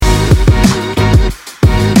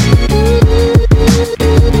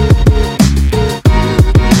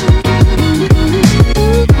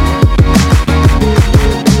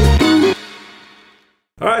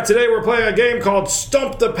we're playing a game called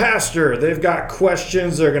Stump the Pastor. They've got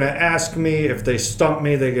questions they're going to ask me. If they stump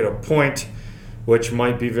me, they get a point, which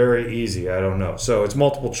might be very easy. I don't know. So it's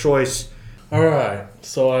multiple choice. All right.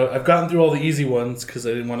 So I've gotten through all the easy ones because I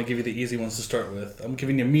didn't want to give you the easy ones to start with. I'm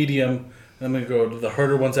giving you medium, and I'm going to go to the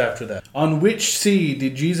harder ones after that. On which sea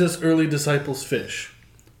did Jesus' early disciples fish?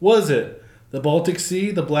 Was it the Baltic Sea,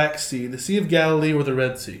 the Black Sea, the Sea of Galilee, or the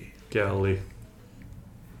Red Sea? Galilee.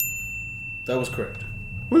 That was correct.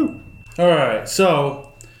 Woo! All right.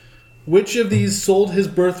 So which of these sold his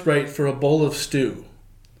birthright for a bowl of stew?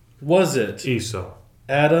 Was it Esau.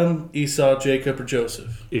 Adam, Esau, Jacob, or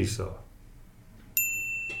Joseph? Esau.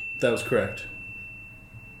 That was correct.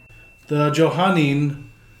 The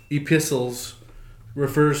Johannine epistles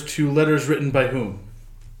refers to letters written by whom?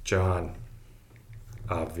 John.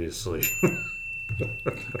 Obviously.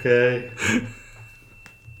 Okay.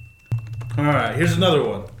 All right, here's another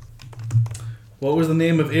one. What was the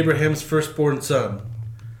name of Abraham's firstborn son?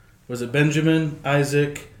 Was it Benjamin,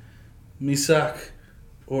 Isaac, Isaac,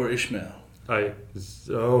 or Ishmael?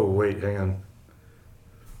 Oh, wait, hang on.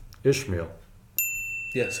 Ishmael.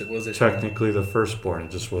 Yes, it was Ishmael. Technically the firstborn.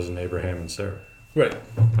 It just wasn't Abraham and Sarah. Right.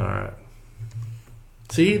 All right.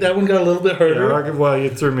 See, that one got a little bit harder. Yeah, well, you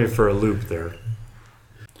threw me for a loop there.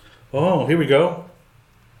 Oh, here we go.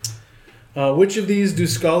 Which of these do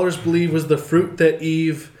scholars believe was the fruit that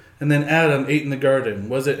Eve and then Adam ate in the garden?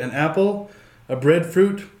 Was it an apple, a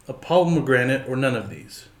breadfruit, a pomegranate, or none of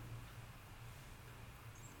these?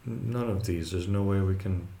 None of these. There's no way we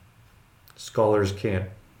can... Scholars can't...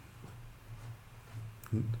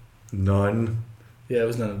 None? Yeah, it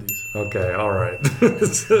was none of these. Okay, all right.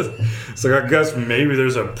 So I guess maybe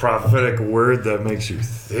there's a prophetic word that makes you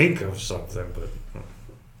think of something, but...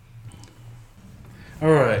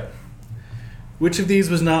 All right. Which of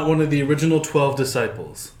these was not one of the original 12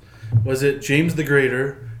 disciples? Was it James the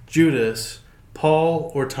Greater, Judas, Paul,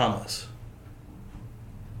 or Thomas?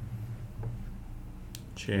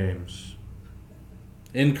 James.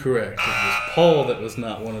 Incorrect. It was Paul that was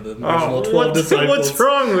not one of the original 12 disciples. What's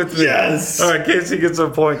wrong with me? Yes! All right, Casey gets a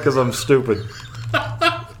point because I'm stupid.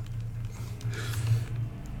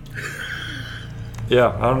 Yeah,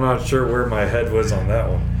 I'm not sure where my head was on that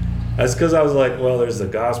one. That's because I was like, well, there's the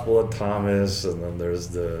Gospel of Thomas, and then there's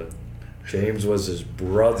the... James was his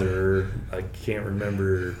brother. I can't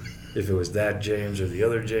remember if it was that James or the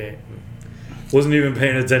other James. Wasn't even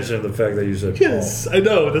paying attention to the fact that you said Yes, Paul. I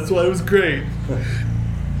know. That's why it was great.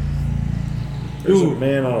 There's Ooh. a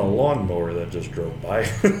man on a lawnmower that just drove by.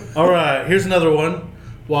 All right, here's another one.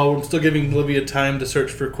 While we're still giving Olivia time to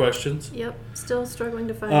search for questions. Yep, still struggling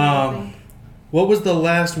to find anything. What was the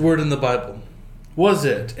last word in the Bible? Was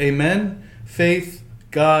it amen, faith,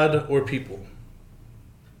 God, or people?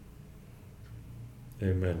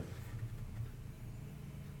 Amen.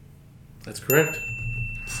 That's correct.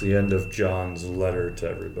 It's the end of John's letter to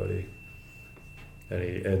everybody. And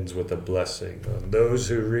he ends with a blessing on those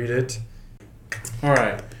who read it. All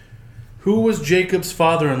right. Who was Jacob's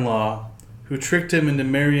father-in-law who tricked him into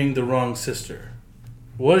marrying the wrong sister?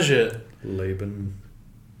 Was it Laban.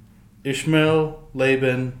 Ishmael,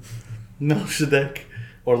 Laban, Melchizedek,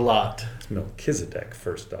 or Lot? It's Melchizedek,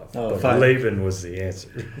 first off. Oh, but fine. Laban was the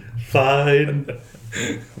answer. Fine.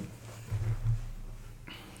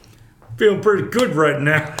 Feeling pretty good right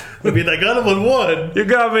now. I mean, I got him on one. You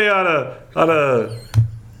got me on a...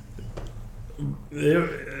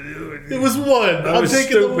 It was one. I I'm was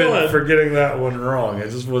taking the stupid one. for getting that one wrong. I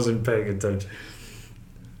just wasn't paying attention.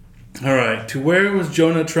 All right. To where was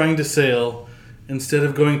Jonah trying to sail instead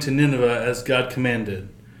of going to Nineveh as God commanded?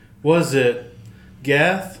 Was it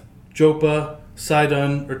Gath, Joppa,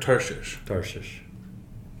 Sidon, or Tarshish? Tarshish.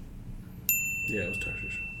 Yeah, it was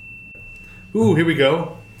Tarshish. Ooh, here we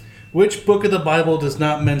go. Which book of the Bible does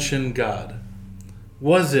not mention God?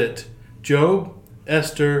 Was it Job,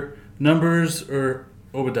 Esther, Numbers, or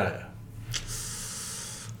Obadiah?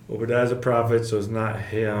 Obadiah's a prophet, so it's not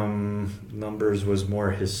him. Numbers was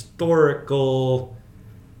more historical.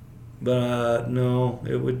 But no,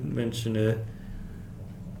 it would mention it.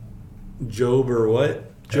 Job or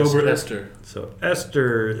what? Job or Esther? So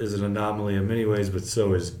Esther is an anomaly in many ways, but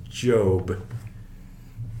so is Job.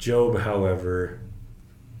 Job, however,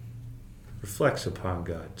 reflects upon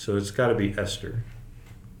God. So it's got to be Esther.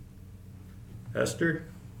 Esther?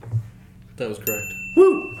 That was correct.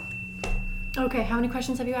 Woo! Okay, how many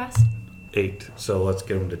questions have you asked? 8. So let's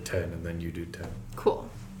get them to 10, and then you do 10. Cool.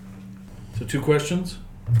 So 2 questions.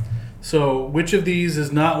 So which of these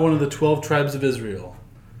is not one of the 12 tribes of Israel?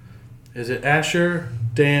 Is it Asher,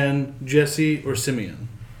 Dan, Jesse, or Simeon?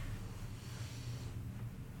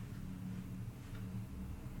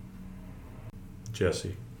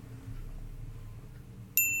 Jesse.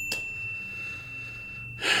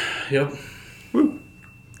 Yep.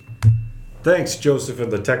 Thanks, Joseph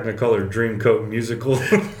and the Technicolor Dreamcoat musical.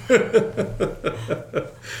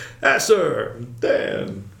 Yes, sir.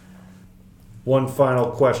 Dan. One final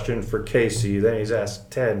question for Casey. Then he's asked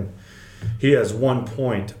 10. He has 1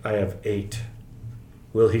 point. I have 8.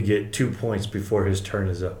 Will he get 2 points before his turn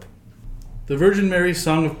is up? The Virgin Mary's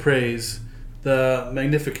Song of Praise, the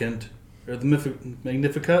Magnificat, or the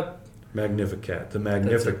Magnificat? Magnificat. The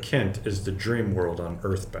Magnificent is the dream world on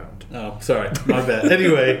Earthbound. Oh, sorry. My bad.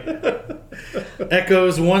 Anyway.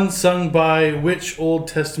 Echoes one sung by which Old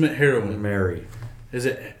Testament heroine? Mary. Is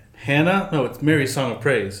it Hannah? No, it's Mary's Song of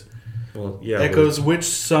Praise. Well, yeah. Echoes which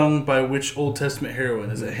sung by which Old Testament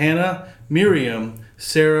heroine? Is it Hannah, Miriam,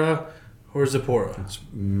 Sarah, or Zipporah? It's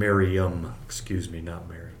Miriam. Excuse me, not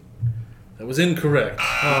Mary. That was incorrect.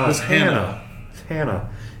 It was Hannah. It's Hannah.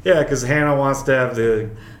 Yeah, because Hannah wanted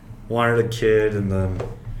a kid, and then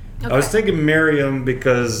I was thinking Miriam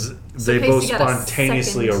because they both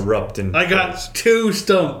spontaneously erupt in. I got 2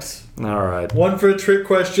 stumps. All right. One for a trick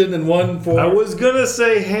question and one for. I was gonna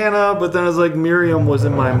say Hannah, but then I was like Miriam was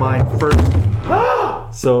in my mind first,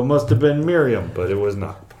 so it must have been Miriam, but it was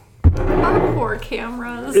not. Our poor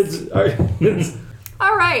cameras.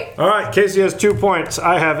 All right. All right. Casey has 2 points.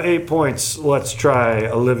 I have 8 points. Let's try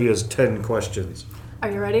Olivia's 10 questions. Are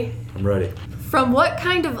you ready? I'm ready. From what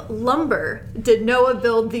kind of lumber did Noah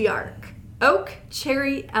build the ark? Oak,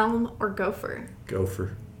 cherry, elm, or gopher?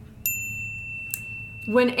 Gopher.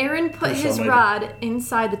 When Aaron put his rod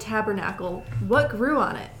inside the tabernacle, what grew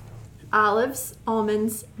on it? Olives,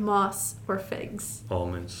 almonds, moss, or figs?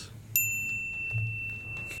 Almonds.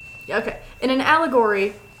 Okay. In an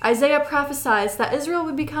allegory, Isaiah prophesies that Israel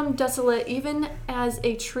would become desolate even as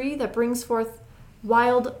a tree that brings forth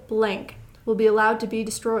wild blank will be allowed to be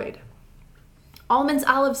destroyed. Almonds,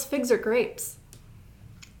 olives, figs, or grapes?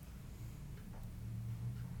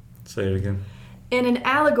 Say it again. In an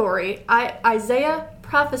allegory, Isaiah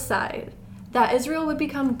prophesied that Israel would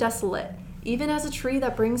become desolate, even as a tree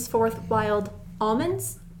that brings forth wild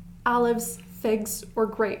almonds, olives, figs, or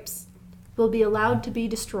grapes will be allowed to be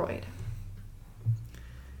destroyed.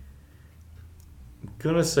 I'm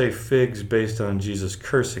gonna say figs based on Jesus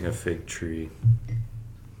cursing a fig tree.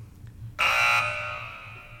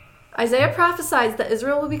 Isaiah prophesies that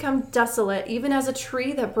Israel will become desolate, even as a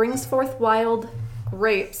tree that brings forth wild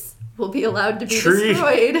grapes will be allowed to be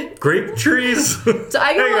destroyed. Grape trees? So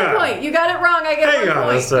I get 1 point. You got it wrong. I get 1 point. Hang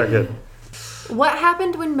on a second. What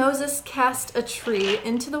happened when Moses cast a tree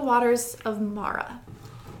into the waters of Marah?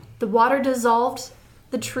 The water dissolved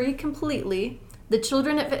the tree completely. The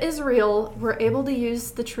children of Israel were able to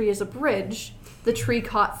use the tree as a bridge. The tree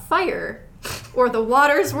caught fire, or the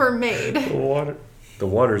waters were made. The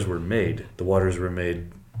waters were made. The waters were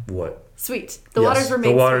made what? Sweet. The waters were made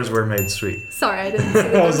The waters sweet. were made sweet. Sorry, I didn't see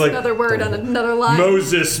that. There was another word on another line.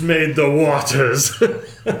 Moses made the waters.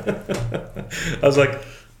 I was like,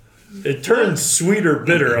 it turned sweet or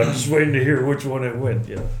bitter. I'm just waiting to hear which one it went.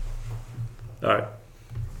 Yeah. All right.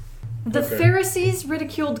 The Pharisees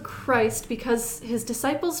ridiculed Christ because his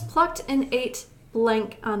disciples plucked and ate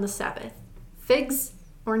blank on the Sabbath. Figs,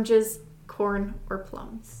 oranges, corn, or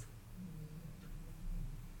plums.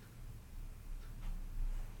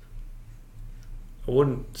 I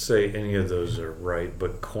wouldn't say any of those are right,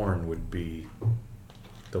 but corn would be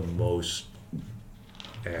the most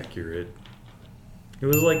accurate. It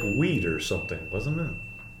was like wheat or something, wasn't it?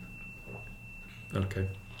 Okay.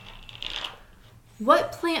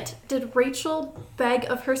 What plant did Rachel beg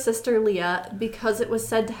of her sister Leah because it was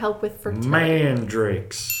said to help with fertility?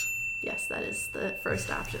 Mandrakes. Yes, that is the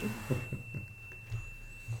first option.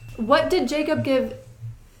 What did Jacob give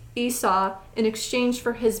Esau in exchange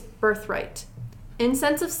for his birthright?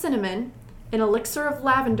 Incense of cinnamon, an elixir of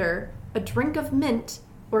lavender, a drink of mint,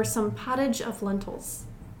 or some pottage of lentils?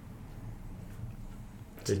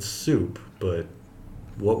 It's soup, but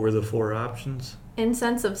what were the 4 options?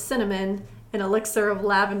 Incense of cinnamon, an elixir of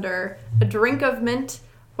lavender, a drink of mint,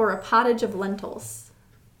 or a pottage of lentils?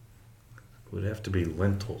 It would have to be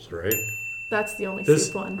lentils, right? That's the only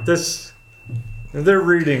soup one. They're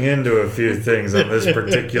reading into a few things on this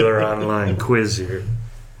particular online quiz here.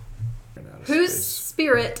 Whose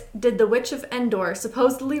spirit did the witch of Endor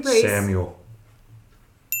supposedly raise? Samuel.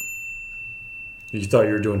 You thought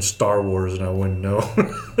you were doing Star Wars and I wouldn't know.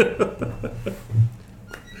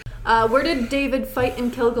 Where did David fight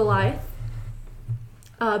and kill Goliath?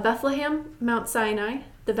 Bethlehem, Mount Sinai,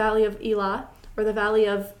 the Valley of Elah, or the Valley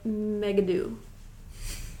of Megiddo?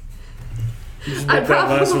 That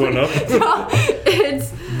last one up.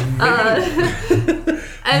 It's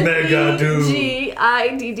Megiddo.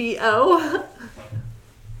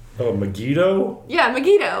 Oh, Megiddo? Yeah,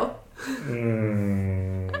 Megiddo.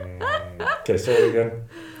 Okay, say it again.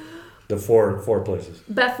 The four places.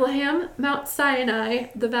 Bethlehem, Mount Sinai,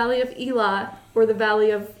 the Valley of Elah, or the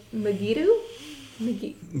Valley of Megiddo?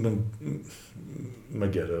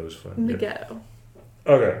 Megiddo is fun. Yeah. Megiddo.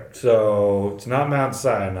 Okay, so it's not Mount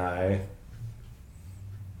Sinai.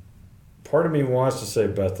 Part of me wants to say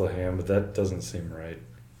Bethlehem, but that doesn't seem right.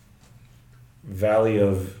 Valley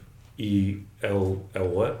of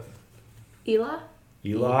what? Elah?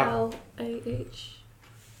 Elah. E-L-A-H.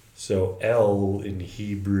 So El in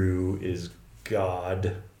Hebrew is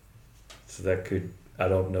God. So that could, I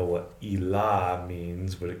don't know what Elah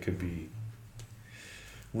means, but it could be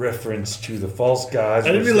reference to the false gods.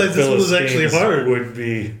 I didn't which realize the this one was actually Philistines hard. Would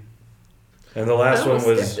be. And the last I one almost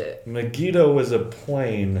was skipped it. Megiddo was a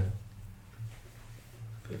plain.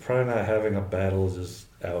 They're probably not having a battle just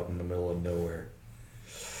out in the middle of nowhere.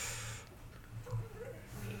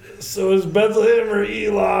 So it's Bethlehem or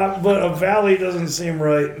Elah, but a valley doesn't seem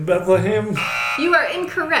right. Bethlehem? You are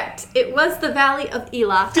incorrect. It was the Valley of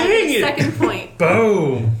Elah. I Dang get a it. second point.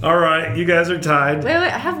 Boom. All right, you guys are tied. Wait, I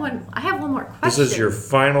have one more question. This is your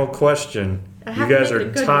final question. I You have to guys make it are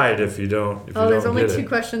a good tied one. if you don't. If Oh, you there's don't only get 2 it.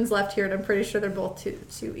 questions left here, and I'm pretty sure they're both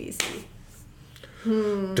too easy.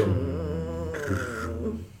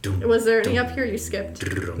 Was there any up here you skipped?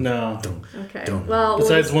 No. Okay. Well,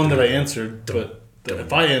 Besides one that I answered, but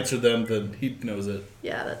if I answered them, then he knows it.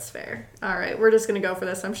 yeah, that's fair. All right, we're just going to go for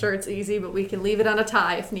this. I'm sure it's easy, but we can leave it on a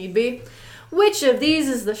tie if need be. Which of these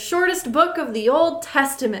is the shortest book of the Old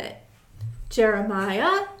Testament?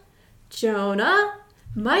 Jeremiah, Jonah,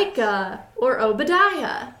 Micah, or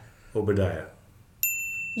Obadiah? Obadiah.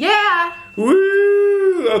 Yeah!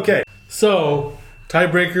 Woo! Okay. So,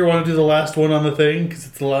 tiebreaker, want to do the last one on the thing? Because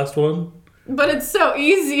it's the last one? But it's so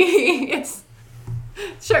easy. It's...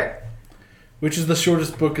 Sure. Which is the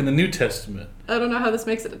shortest book in the New Testament? I don't know how this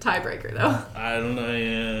makes it a tiebreaker, though. I don't know.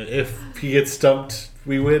 If he gets stumped,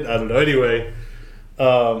 we win. I don't know. Anyway,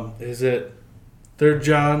 is it 3rd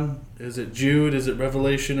John? Is it Jude? Is it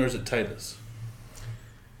Revelation? Or is it Titus?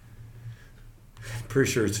 Pretty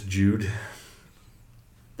sure it's Jude.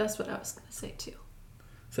 That's what I was going to say, too.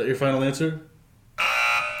 Is that your final answer?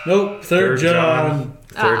 Nope. 3rd John.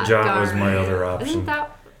 Third John darn was my it. other option. Isn't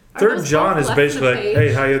that... are 3rd those John both is left in basically the like, page?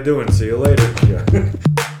 hey, how you doing? See you later. Yeah.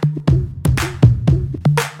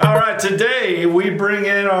 All right, today we bring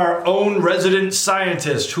in our own resident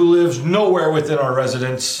scientist who lives nowhere within our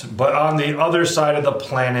residence, but on the other side of the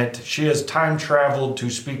planet. She has time traveled to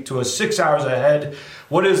speak to us 6 hours ahead.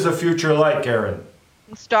 What is the future like, Erin?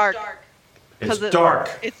 It's dark. It's 'Cause dark.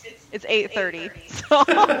 It's 8:30. So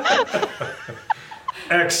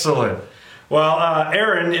Excellent. Well,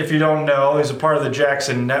 Erin, if you don't know, is a part of the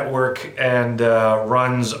Jackson Network and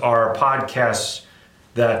runs our podcasts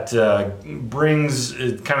that brings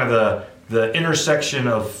kind of the intersection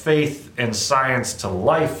of faith and science to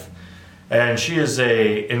life. And she is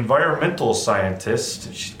a environmental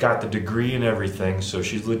scientist. She's got the degree and everything, so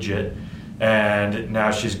she's legit. And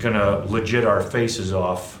now she's gonna legit our faces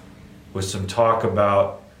off with some talk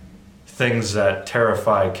about things that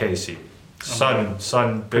terrify Casey. Sun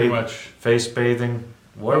Pretty bathing, much. face bathing.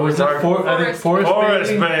 What Or was was it I think forest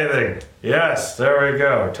bathing? bathing. Yes, there we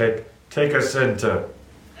go. Take us into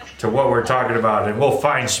what we're talking about, and we'll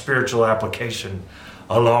find spiritual application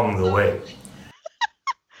along the way.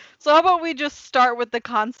 how about we just start with the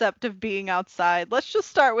concept of being outside? Let's just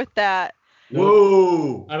start with that.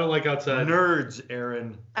 Whoa! I don't like outside. Nerds,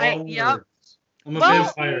 Aaron. All Yep. nerds. I'm a Well-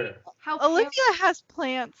 vampire. How Olivia has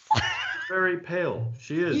plants. Very pale.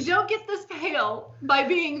 She is. You don't get this pale by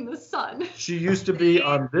being in the sun. She used to be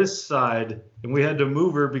on this side, and we had to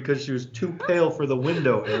move her because she was too pale for the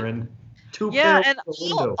window, Aaron. Too Yeah, pale and for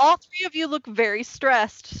the window. all 3 of you look very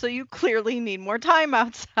stressed, so you clearly need more time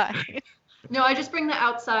outside. No, I just bring the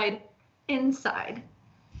outside inside.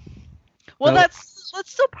 Well, No. that's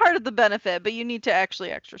still part of the benefit, but you need to actually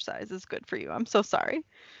exercise. It's good for you. I'm so sorry.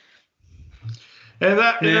 And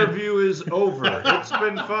that Yeah. interview is over. It's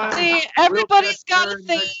been fun. See, everybody's We'll catch got a Aaron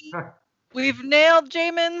next thing. time. We've nailed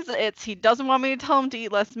Jamin's. It's he doesn't want me to tell him to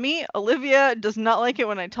eat less meat. Olivia does not like it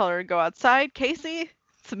when I tell her to go outside. Casey,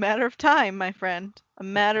 it's a matter of time, my friend. A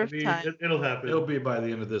matter of time. It'll happen. It'll be by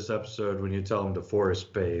the end of this episode when you tell him to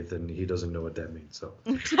forest bathe, and he doesn't know what that means. So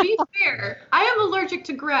To be fair, I am allergic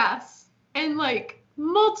to grass and like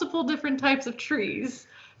multiple different types of trees.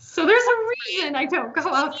 So there's a reason I don't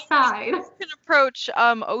go outside. You can approach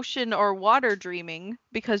ocean or water dreaming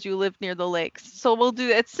because you live near the lakes. So we'll do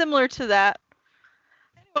it's similar to that.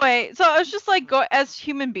 Anyway, so I was just like, go as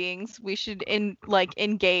human beings, we should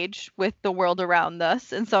engage with the world around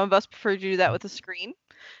us, and some of us prefer to do that with a screen,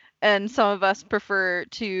 and some of us prefer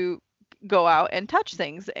to go out and touch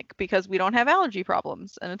things because we don't have allergy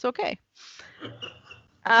problems, and it's okay.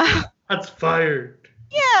 That's fired.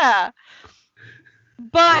 Yeah.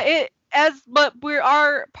 But we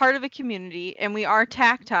are part of a community, and we are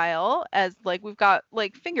tactile, as like we've got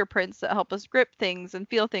like fingerprints that help us grip things and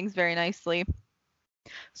feel things very nicely.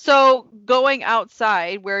 So going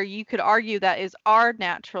outside, where you could argue that is our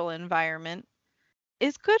natural environment,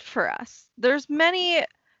 is good for us. There's many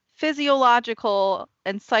physiological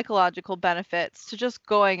and psychological benefits to just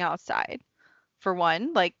going outside. For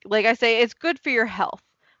one, like I say, it's good for your health.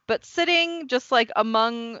 But sitting just like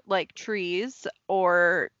among like trees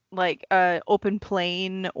or like a open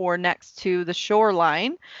plain or next to the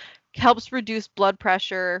shoreline helps reduce blood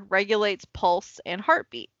pressure, regulates pulse and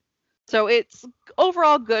heartbeat. So it's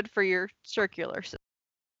overall good for your circular system.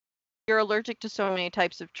 You're allergic to so many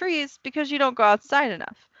types of trees because you don't go outside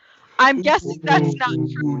enough. I'm guessing that's not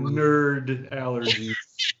true. Nerd allergies.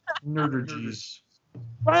 Nerdergies.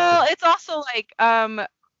 Well, it's also like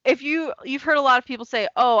if you've heard a lot of people say,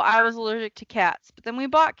 "Oh, I was allergic to cats," but then we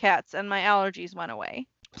bought cats and my allergies went away.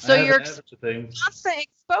 So your constant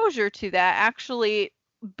exposure to that actually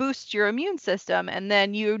boosts your immune system, and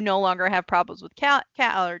then you no longer have problems with cat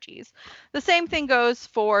allergies. The same thing goes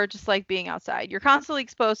for just like being outside. You're constantly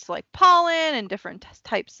exposed to like pollen and different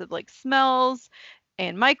types of like smells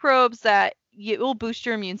and microbes that it will boost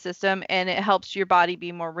your immune system, and it helps your body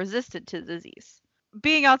be more resistant to disease.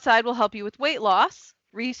 Being outside will help you with weight loss.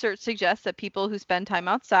 Research suggests that people who spend time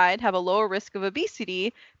outside have a lower risk of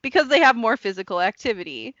obesity because they have more physical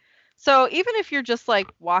activity. So even if you're just like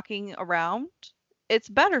walking around, it's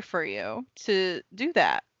better for you to do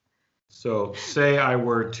that. So say I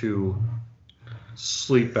were to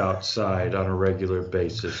sleep outside on a regular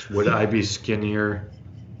basis, would I be skinnier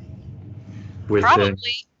within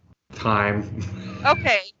Probably. time?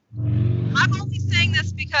 Okay. I'm only saying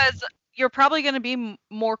this because you're probably going to be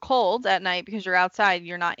more cold at night because you're outside.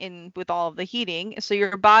 You're not in with all of the heating. So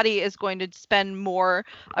your body is going to spend more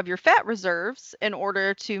of your fat reserves in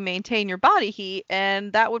order to maintain your body heat.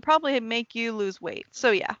 And that would probably make you lose weight.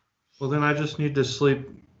 So yeah. Well, then I just need to sleep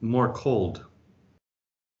more cold.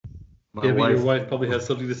 But your wife probably has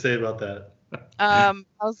something to say about that. I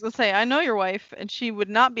was going to say, I know your wife, and she would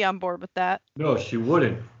not be on board with that. No, she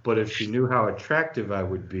wouldn't. But if she knew how attractive I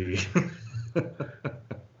would be.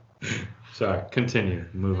 Sorry, continue.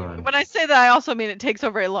 Move on. When I say that, I also mean it takes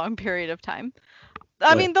over a long period of time.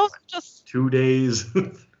 I mean, those are just 2 days.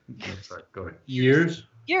 Sorry, go ahead. Years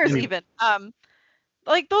even.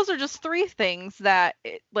 Like those are just 3 things that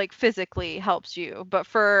like physically helps you. But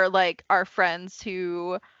for like our friends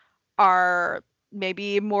who are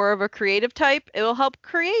maybe more of a creative type, it will help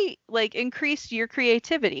increase your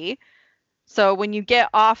creativity. So when you get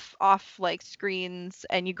off like screens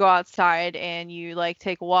and you go outside and you like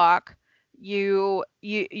take a walk,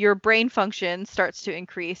 your brain function starts to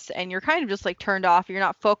increase, and you're kind of just like turned off. You're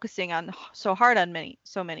not focusing on so hard on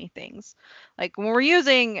so many things. Like when we're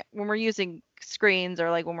using screens, or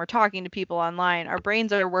like when we're talking to people online, our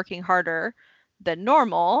brains are working harder than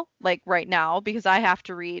normal, like right now, because I have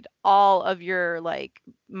to read all of your like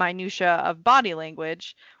minutia of body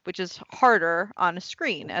language, which is harder on a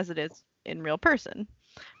screen as it is in real person.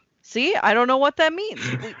 See, I don't know what that means.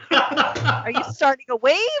 Are you starting a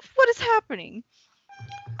wave? What is happening?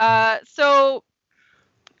 So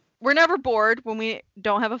we're never bored when we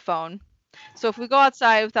don't have a phone. So if we go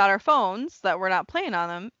outside without our phones, that we're not playing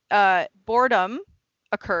on them, boredom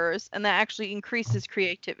occurs, and that actually increases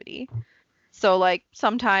creativity. So like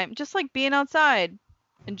sometime, just like being outside,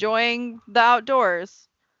 enjoying the outdoors.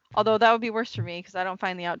 Although that would be worse for me because I don't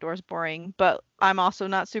find the outdoors boring, but I'm also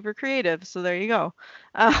not super creative, so there you go.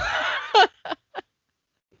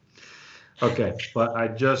 Okay, but I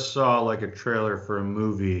just saw like a trailer for a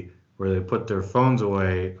movie where they put their phones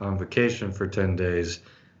away on vacation for 10 days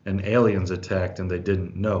and aliens attacked and they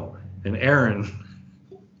didn't know. And Aaron,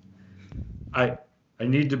 I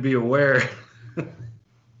need to be aware.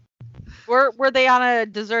 Were they on a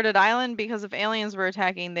deserted island? Because if aliens were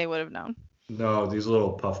attacking, they would have known. No, these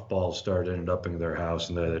little puffballs ended up in their house,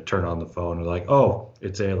 and they turn on the phone and they're like, oh,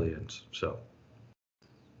 it's aliens. So,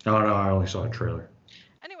 I don't know. I only saw a trailer.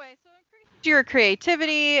 Anyway, so it increases your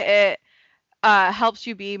creativity. It helps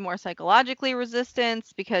you be more psychologically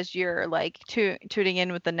resistant because you're like tuning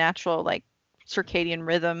in with the natural like circadian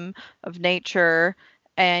rhythm of nature,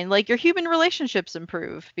 and like your human relationships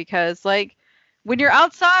improve because like when you're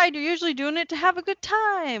outside, you're usually doing it to have a good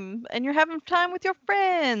time, and you're having time with your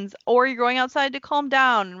friends, or you're going outside to calm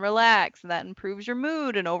down and relax, and that improves your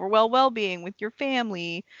mood and overall well-being with your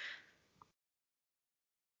family.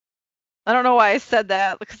 I don't know why I said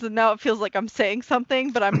that because now it feels like I'm saying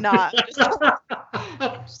something, but I'm not. It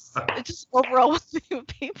just overwhelms me with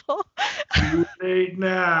people. Too late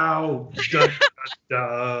now. Dun, dun,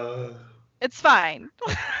 dun. It's fine.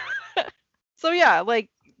 So yeah, like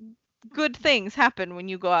good things happen when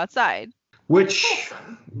you go outside. Which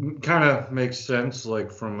kind of makes sense,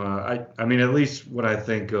 like from I mean, at least when I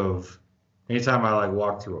think of anytime I like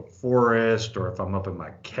walk through a forest, or if I'm up in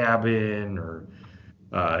my cabin, or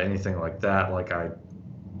anything like that, like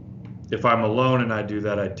if I'm alone and I do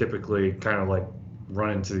that, I typically kind of like run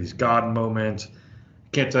into these God moments.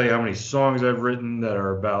 Can't tell you how many songs I've written that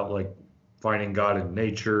are about like finding God in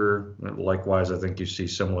nature. Likewise, I think you see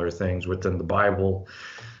similar things within the Bible.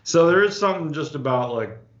 So there is something just about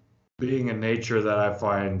like being in nature that I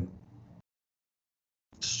find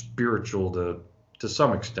spiritual to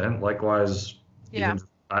some extent. Likewise, Yeah. even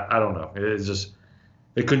I don't know. It's just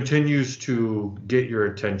it continues to get your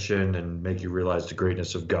attention and make you realize the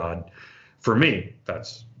greatness of God. For me,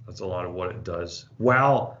 that's a lot of what it does.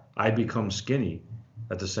 While I become skinny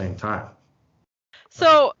at the same time.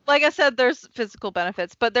 So, like I said, there's physical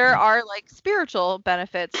benefits, but there are like spiritual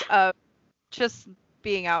benefits of just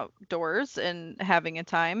being outdoors and having a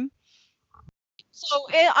time. So,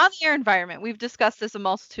 on the air environment, we've discussed this a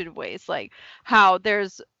multitude of ways, like how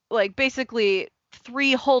there's like basically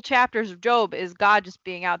 3 whole chapters of Job is God just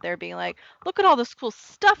being out there being like, look at all this cool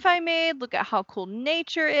stuff I made, look at how cool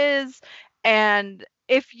nature is. And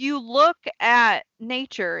if you look at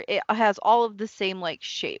nature, it has all of the same like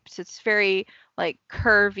shapes. It's very like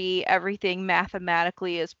curvy, everything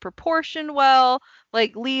mathematically is proportioned well.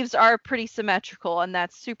 Like leaves are pretty symmetrical, and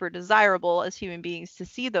that's super desirable as human beings to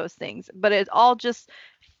see those things, but it all just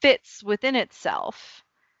fits within itself.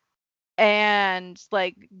 And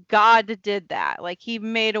like God did that. Like he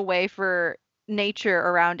made a way for nature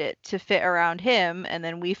around it to fit around him, and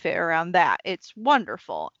then we fit around that. It's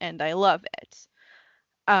wonderful and I love it.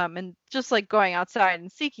 And just like going outside and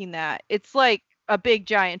seeking that, it's like a big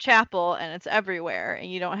giant chapel and it's everywhere and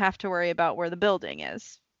you don't have to worry about where the building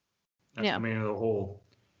is. Yeah. I mean, the whole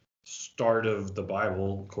start of the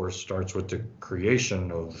Bible, of course, starts with the creation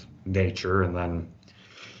of nature, and then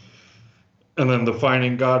the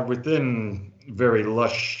finding God within very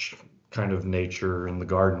lush kind of nature in the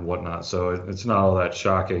garden and whatnot. So it's not all that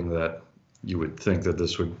shocking that you would think that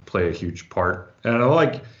this would play a huge part. And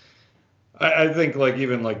I think like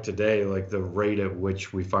even like today, like the rate at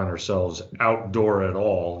which we find ourselves outdoor at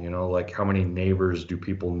all, like how many neighbors do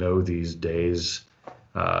people know these days,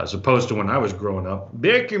 as opposed to when I was growing up.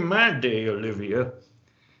 Back in my day, Olivia,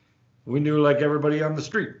 we knew like everybody on the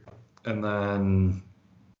street, and then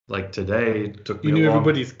like today it took me You knew a long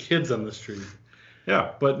everybody's kids on the street.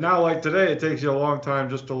 Yeah, but now like today, it takes you a long time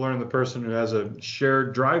just to learn the person who has a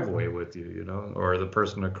shared driveway with you, or the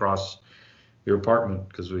person across your apartment,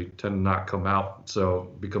 because we tend to not come out.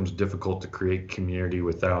 So it becomes difficult to create community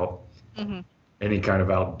without any kind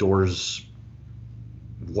of outdoors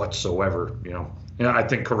whatsoever. And I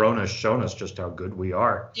think Corona has shown us just how good we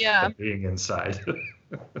are Yeah. at being inside.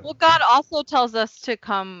 Well, God also tells us to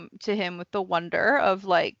come to him with the wonder of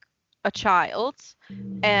like a child.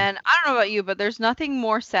 And I don't know about you, but there's nothing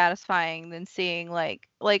more satisfying than seeing like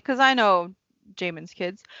cuz I know Jamin's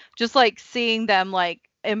kids, just like seeing them like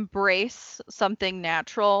embrace something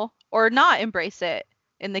natural or not embrace it.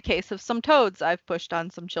 In the case of some toads I've pushed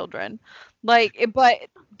on some children. But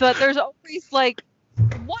there's always like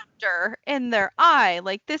wonder in their eye,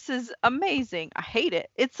 like this is amazing. I hate it.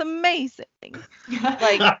 It's amazing.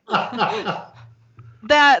 Like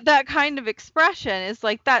that kind of expression is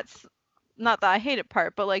like, that's not that I hate it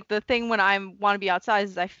part, but like the thing when I want to be outside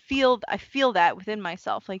is I feel that within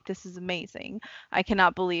myself, like this is amazing. I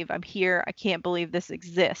cannot believe I'm here. I can't believe this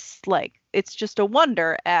exists. Like it's just a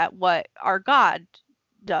wonder at what our God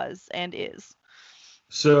does and is.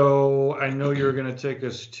 So I know you're going to take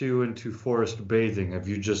us into forest bathing. Have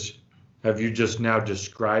you just now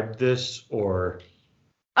described this, or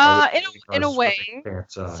In a way.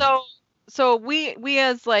 So we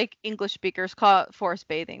as like English speakers call it forest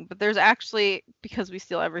bathing, but there's actually, because we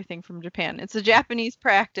steal everything from Japan, it's a Japanese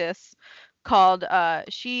practice called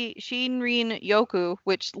Shinrin Yoku,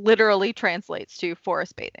 which literally translates to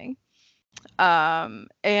forest bathing. And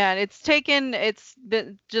it's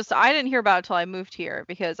been just, I didn't hear about it till I moved here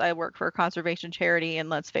because I work for a conservation charity, and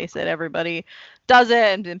let's face it, everybody does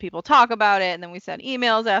it, and then people talk about it, and then we send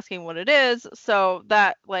emails asking what it is. So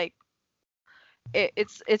that like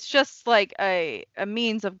it's just like a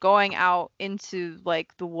means of going out into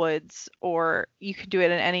like the woods, or you could do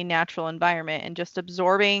it in any natural environment and just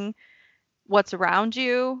absorbing what's around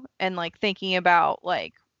you and like thinking about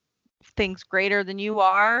like things greater than you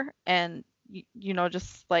are, and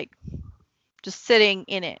just sitting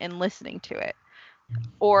in it and listening to it.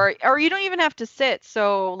 Or you don't even have to sit.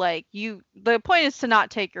 So like the point is to not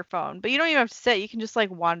take your phone, but you don't even have to sit. You can just like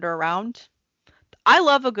wander around. I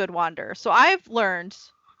love a good wander. So I've learned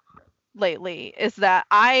lately is that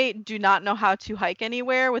I do not know how to hike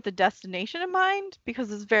anywhere with a destination in mind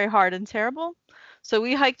because it's very hard and terrible. So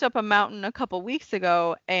we hiked up a mountain a couple weeks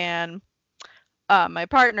ago, and my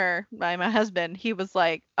partner, my husband, he was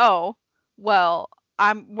like, "Oh, well,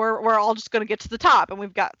 we're all just gonna get to the top, and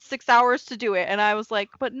we've got 6 hours to do it." And I was like,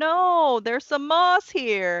 "But no, there's some moss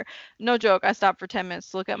here." No joke. I stopped for 10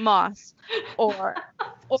 minutes to look at moss, or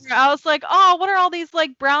I was like, "Oh, what are all these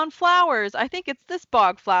like brown flowers? I think it's this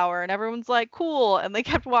bog flower." And everyone's like, "Cool," and they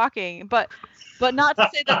kept walking. But not to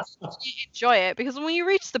say that you enjoy it, because when you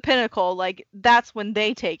reach the pinnacle, like that's when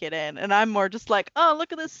they take it in, and I'm more just like, "Oh,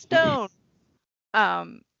 look at this stone."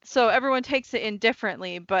 So everyone takes it in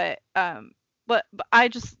differently, but I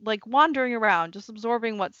just like wandering around, just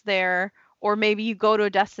absorbing what's there. Or maybe you go to a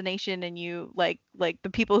destination and you like the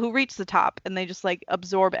people who reach the top, and they just like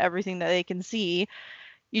absorb everything that they can see.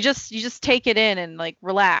 You just take it in and like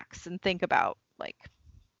relax and think about like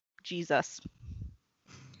Jesus.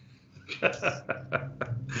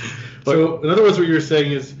 So in other words, what you're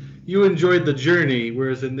saying is you enjoyed the journey,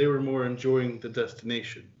 whereas they were more enjoying the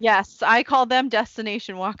destination. Yes, I call them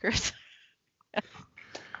destination walkers.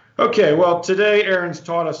 Okay, well, today Erin's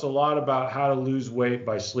taught us a lot about how to lose weight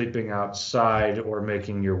by sleeping outside or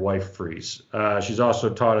making your wife freeze. She's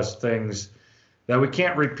also taught us things that we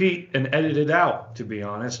can't repeat and edit it out, to be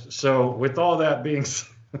honest. So with all that being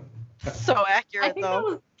said... So accurate, I think that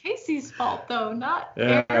was Casey's fault, though, not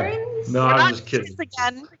Yeah. Erin's. No, We're I'm not just kidding.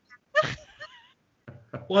 Again.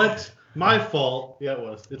 What? My fault. Yeah, it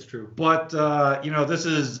was. It's true. But, this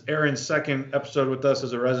is Erin's second episode with us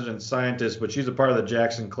as a resident scientist, but she's a part of the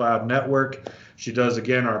Jackson Cloud Network. She does,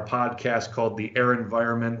 again, our podcast called The Air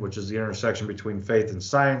Environment, which is the intersection between faith and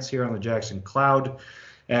science here on the Jackson Cloud.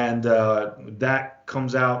 And that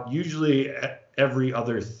comes out usually every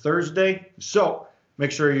other Thursday. So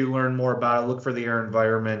make sure you learn more about it. Look for The Air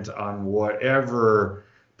Environment on whatever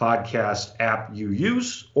podcast app you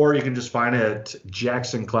use, or you can just find it at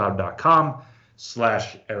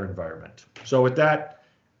jacksoncloud.com/air environment. So with that,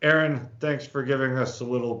 Erin, thanks for giving us a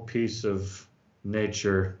little piece of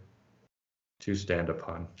nature to stand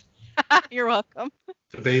upon. You're welcome.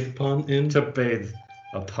 To bathe upon in. To bathe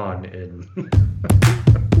upon in.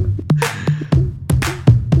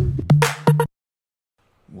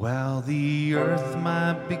 While the earth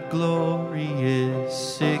might be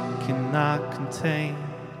glorious, it cannot contain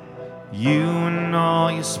you and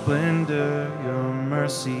all your splendor, your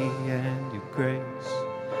mercy and your grace.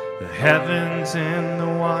 The heavens and the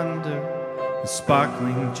wonder, the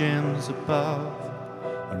sparkling gems above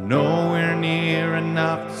are nowhere near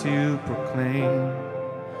enough to proclaim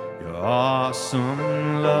your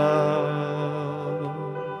awesome love.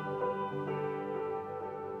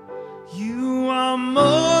 You are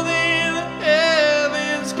more than the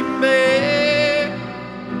heavens can bear,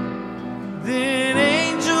 than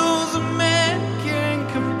angels and men can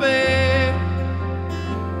compare.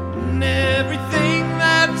 And everything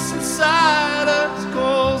that's inside us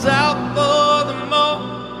calls out for the more.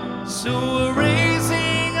 So we're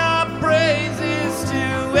raising our praises to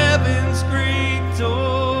heaven's great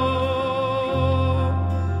door.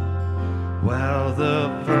 While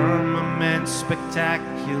the firmament's spectacular,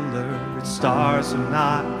 its stars are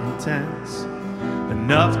not intense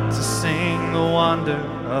enough to sing the wonder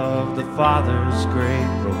of the Father's great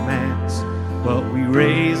romance. But we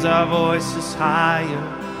raise our voices higher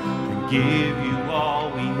and give you all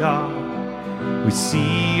we are. We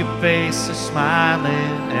see your faces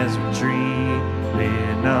smiling as we're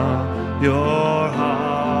dreaming of your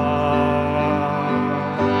heart.